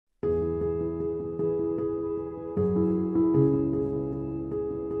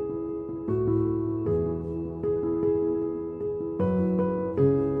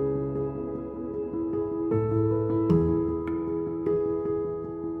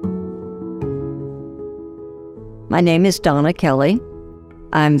My name is Donna Kelley.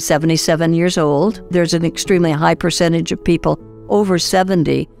 I'm 77 years old. There's an extremely high percentage of people over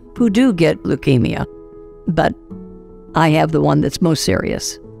 70 who do get leukemia, but I have the one that's most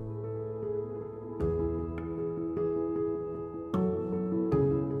serious.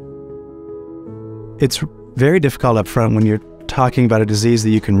 It's very difficult up front when you're talking about a disease that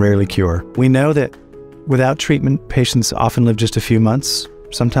you can rarely cure. We know that without treatment, patients often live just a few months,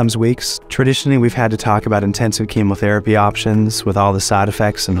 sometimes weeks. Traditionally, we've had to talk about intensive chemotherapy options with all the side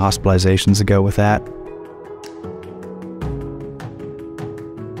effects and hospitalizations that go with that.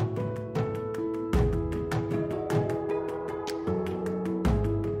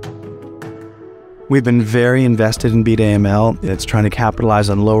 We've been very invested in Beat AML. It's trying to capitalize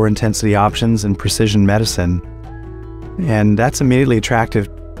on lower intensity options and precision medicine. And that's immediately attractive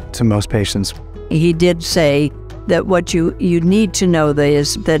to most patients. He did say that what you need to know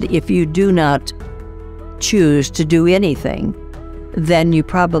is that if you do not choose to do anything, then you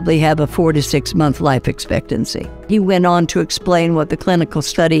probably have a 4 to 6 month life expectancy. He went on to explain what the clinical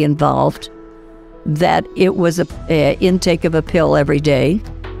study involved, that it was an intake of a pill every day.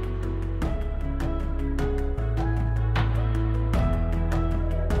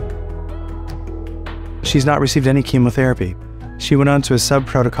 She's not received any chemotherapy. She went on to a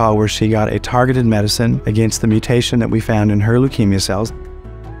sub-protocol where she got a targeted medicine against the mutation that we found in her leukemia cells.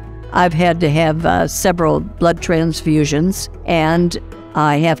 I've had to have several blood transfusions, and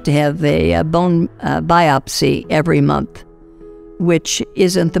I have to have a bone biopsy every month, which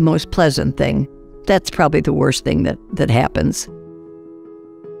isn't the most pleasant thing. That's probably the worst thing that happens.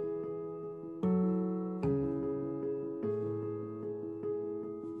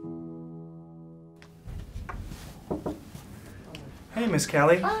 Hey, Miss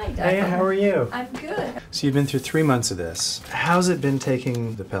Kelley. Hi, Dr. Hey, how are you? I'm good. So you've been through 3 months of this. How's it been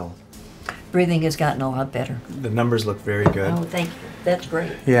taking the pill? Breathing has gotten a lot better. The numbers look very good. Oh, thank you. That's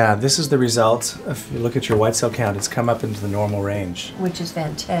great. Yeah, this is the result. If you look at your white cell count, it's come up into the normal range. Which is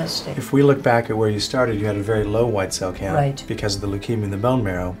fantastic. If we look back at where you started, you had a very low white cell count Right. because of the leukemia in the bone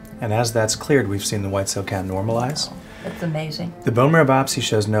marrow. And as that's cleared, we've seen the white cell count normalize. Oh, that's amazing. The bone marrow biopsy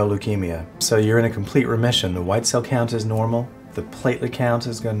shows no leukemia. So you're in a complete remission. The white cell count is normal. The platelet count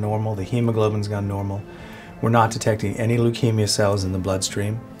has gone normal. The hemoglobin's gone normal. We're not detecting any leukemia cells in the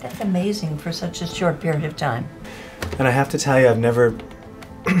bloodstream. That's amazing for such a short period of time. And I have to tell you, I've never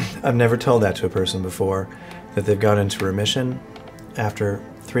told that to a person before, that they've gone into remission after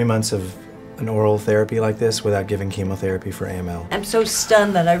 3 months of an oral therapy like this without giving chemotherapy for AML. I'm so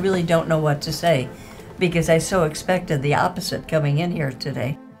stunned that I really don't know what to say, because I so expected the opposite coming in here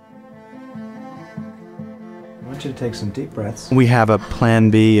today. I want you to take some deep breaths. We have a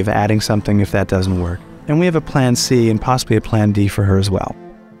plan B of adding something if that doesn't work. And we have a plan C and possibly a plan D for her as well.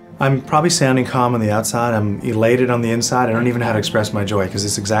 I'm probably sounding calm on the outside. I'm elated on the inside. I don't even know how to express my joy because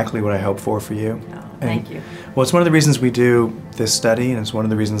it's exactly what I hope for you. Oh, thank you. Well, it's one of the reasons we do this study, and it's one of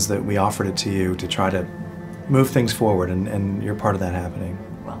the reasons that we offered it to you to try to move things forward, and you're part of that happening.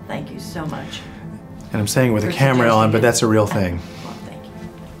 Well, thank you so much. And I'm saying it with For a camera on, but that's a real thing. Well, thank you.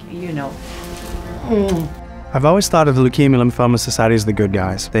 Thank you. You know. I've always thought of the Leukemia Lymphoma Society as the good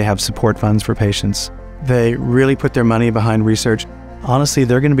guys. They have support funds for patients. They really put their money behind research. Honestly,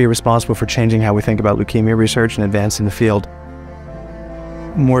 they're going to be responsible for changing how we think about leukemia research and advancing the field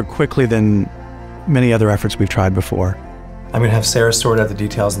more quickly than many other efforts we've tried before. I'm going to have Sarah sort out the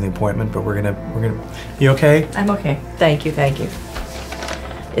details in the appointment, but we're going to, you okay? I'm okay. Thank you, thank you.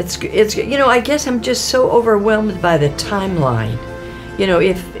 It's, you know, I guess I'm just so overwhelmed by the timeline. You know,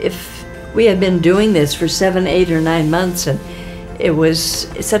 if we had been doing this for 7, 8, or 9 months, and it was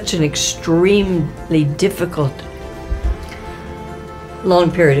such an extremely difficult, long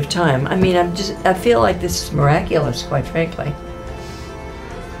period of time. I mean, I feel like this is miraculous, quite frankly.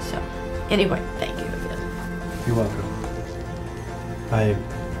 So, anyway, thank you again. You're welcome.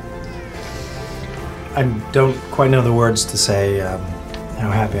 I don't quite know the words to say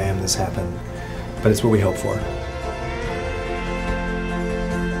how happy I am this happened, but it's what we hope for.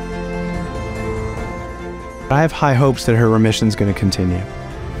 I have high hopes that her remission is going to continue.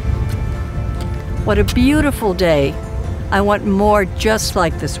 What a beautiful day. I want more just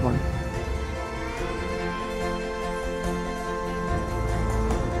like this one.